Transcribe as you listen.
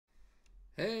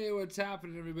Hey, what's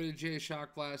happening, everybody? Jay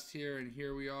Shock Blast here, and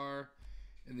here we are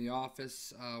in the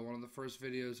office. One of the first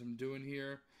videos I'm doing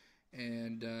here,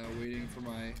 and waiting for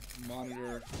my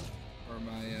monitor or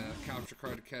my capture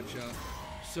card to catch up.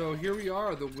 So here we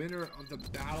are, the winner of the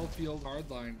Battlefield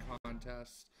Hardline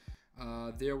contest.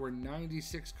 There were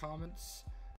 96 comments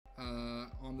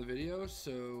on the video,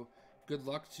 so good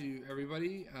luck to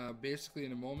everybody. Basically,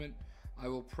 in a moment, I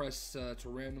will press to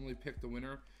randomly pick the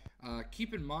winner.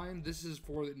 Keep in mind, this is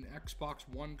for an Xbox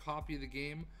One copy of the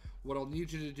game. What I'll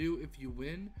need you to do if you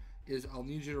win is I'll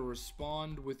need you to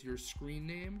respond with your screen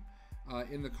name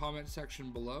in the comment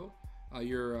section below,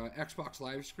 your Xbox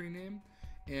Live screen name,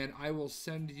 and I will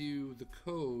send you the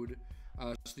code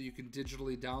so that you can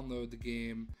digitally download the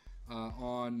game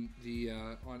on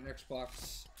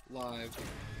Xbox Live.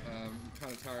 I'm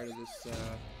kind of tired of this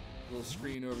little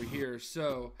screen over here.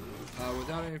 So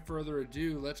without any further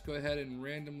ado, let's go ahead and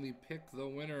randomly pick the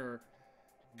winner.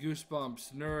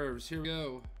 Goosebumps, nerves, here we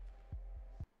go.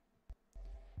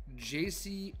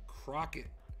 JC Crockett.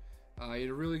 He had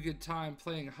a really good time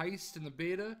playing Heist in the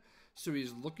beta, so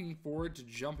he's looking forward to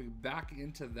jumping back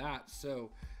into that.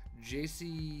 So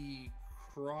JC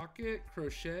Crockett,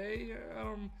 Crochet,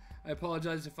 I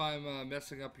apologize if I'm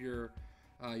messing up your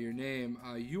name.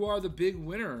 You are the big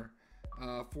winner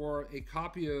for a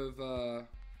copy of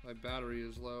my battery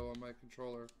is low on my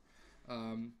controller.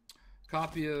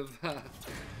 Copy of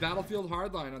Battlefield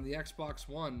Hardline on the Xbox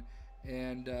One,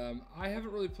 and I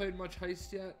haven't really played much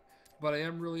Heist yet, but I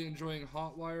am really enjoying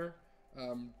Hotwire.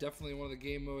 Definitely one of the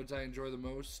game modes I enjoy the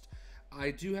most. I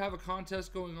do have a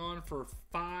contest going on for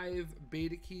 5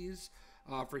 beta keys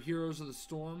for Heroes of the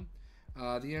Storm.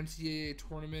 The NCAA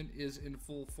tournament is in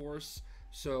full force,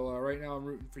 so right now I'm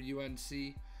rooting for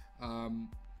UNC.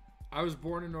 I was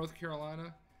born in North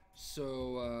Carolina,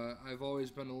 so I've always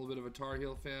been a little bit of a Tar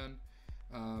Heel fan.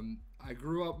 I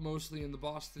grew up mostly in the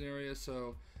Boston area,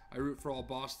 so I root for all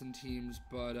Boston teams,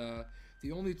 but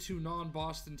the only 2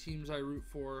 non-Boston teams I root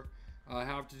for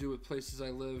have to do with places I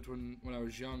lived when I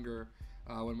was younger,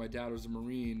 when my dad was a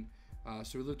Marine.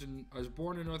 So I was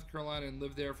born in North Carolina and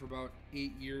lived there for about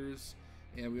 8 years,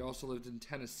 and we also lived in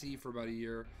Tennessee for about a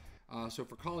year. So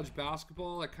for college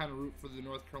basketball, I kind of root for the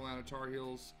North Carolina Tar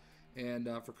Heels, and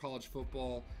for college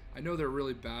football, I know they're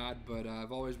really bad, but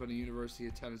I've always been a University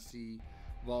of Tennessee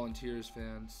Volunteers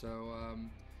fan. So,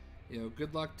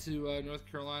 good luck to North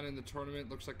Carolina in the tournament.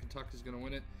 Looks like Kentucky's going to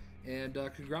win it, and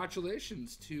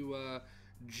congratulations to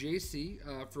JC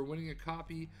for winning a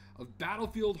copy of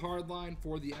Battlefield Hardline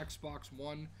for the Xbox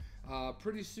One.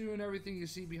 Pretty soon, everything you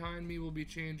see behind me will be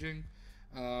changing.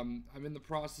 I'm in the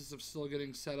process of still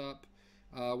getting set up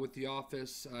with the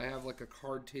office. I have like a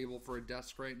card table for a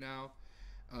desk right now.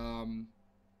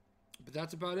 But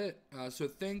that's about it. So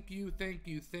thank you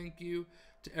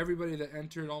to everybody that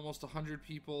entered. Almost 100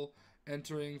 people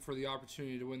entering for the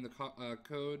opportunity to win the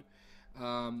code.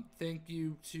 Thank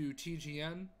you to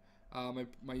TGN,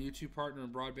 my YouTube partner in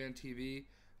Broadband TV.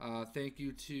 Thank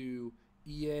you to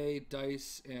EA,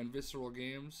 DICE, and Visceral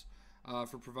Games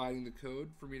for providing the code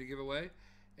for me to give away.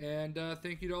 And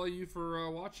thank you to all of you for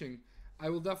watching. I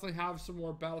will definitely have some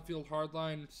more Battlefield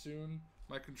Hardline soon.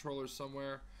 My controller's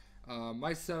somewhere.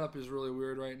 My setup is really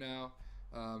weird right now.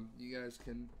 You guys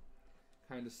can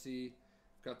kind of see.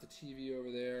 Got the TV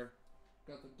over there.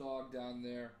 Got the dog down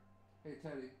there. Hey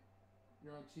Teddy,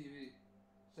 you're on TV.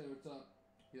 Say what's up.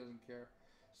 He doesn't care.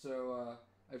 So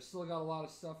I've still got a lot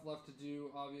of stuff left to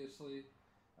do, obviously.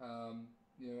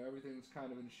 Everything's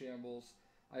kind of in shambles.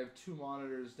 I have 2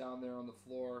 monitors down there on the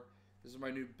floor. This is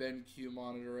my new BenQ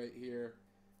monitor right here.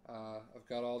 I've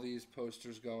got all these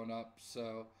posters going up,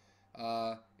 so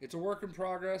it's a work in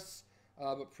progress,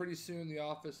 but pretty soon the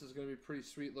office is going to be pretty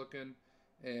sweet looking,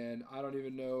 and I don't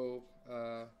even know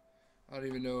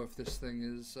if this thing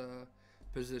is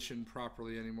positioned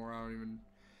properly anymore.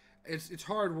 It's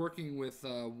hard working with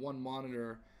 1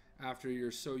 monitor after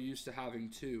you're so used to having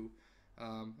 2.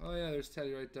 Oh yeah, there's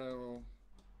Teddy right there,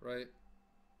 right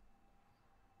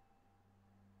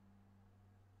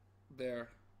there.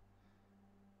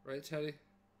 Right, Teddy?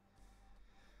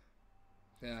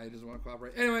 Yeah, he doesn't want to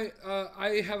cooperate. Anyway,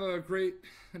 I have a great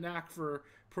knack for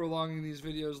prolonging these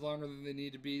videos longer than they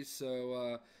need to be,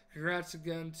 so congrats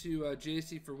again to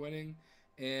JC for winning.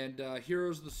 And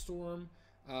Heroes of the Storm,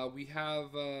 we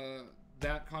have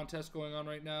that contest going on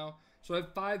right now. So I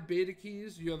have 5 beta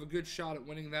keys. You have a good shot at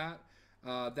winning that.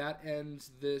 That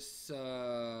ends this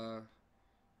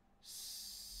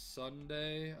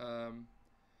Sunday.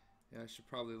 Yeah, I should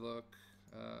probably look.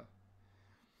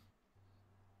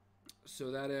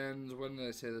 So that ends, when did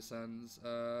I say this ends?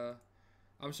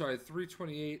 I'm sorry,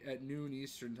 3:28 at noon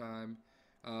Eastern time.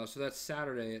 So that's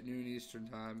Saturday at noon Eastern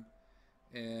time.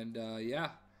 And yeah,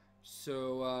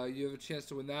 so you have a chance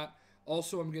to win that.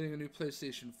 Also, I'm getting a new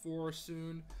PlayStation 4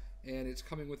 soon, and it's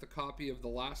coming with a copy of The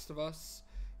Last of Us,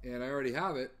 and I already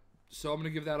have it, so I'm going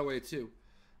to give that away too.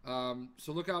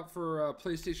 So look out for a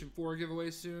PlayStation 4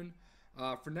 giveaway soon.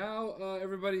 For now,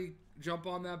 everybody jump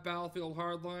on that Battlefield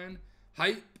Hardline.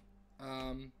 Hype.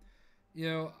 You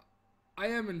know, I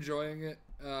am enjoying it,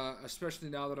 especially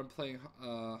now that I'm playing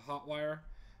Hotwire.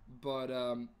 But,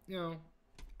 you know,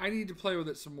 I need to play with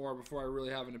it some more before I really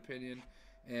have an opinion.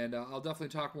 And I'll definitely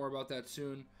talk more about that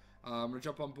soon. I'm going to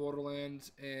jump on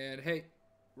Borderlands. And, hey,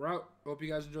 we're out. Hope you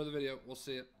guys enjoy the video. We'll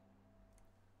see you.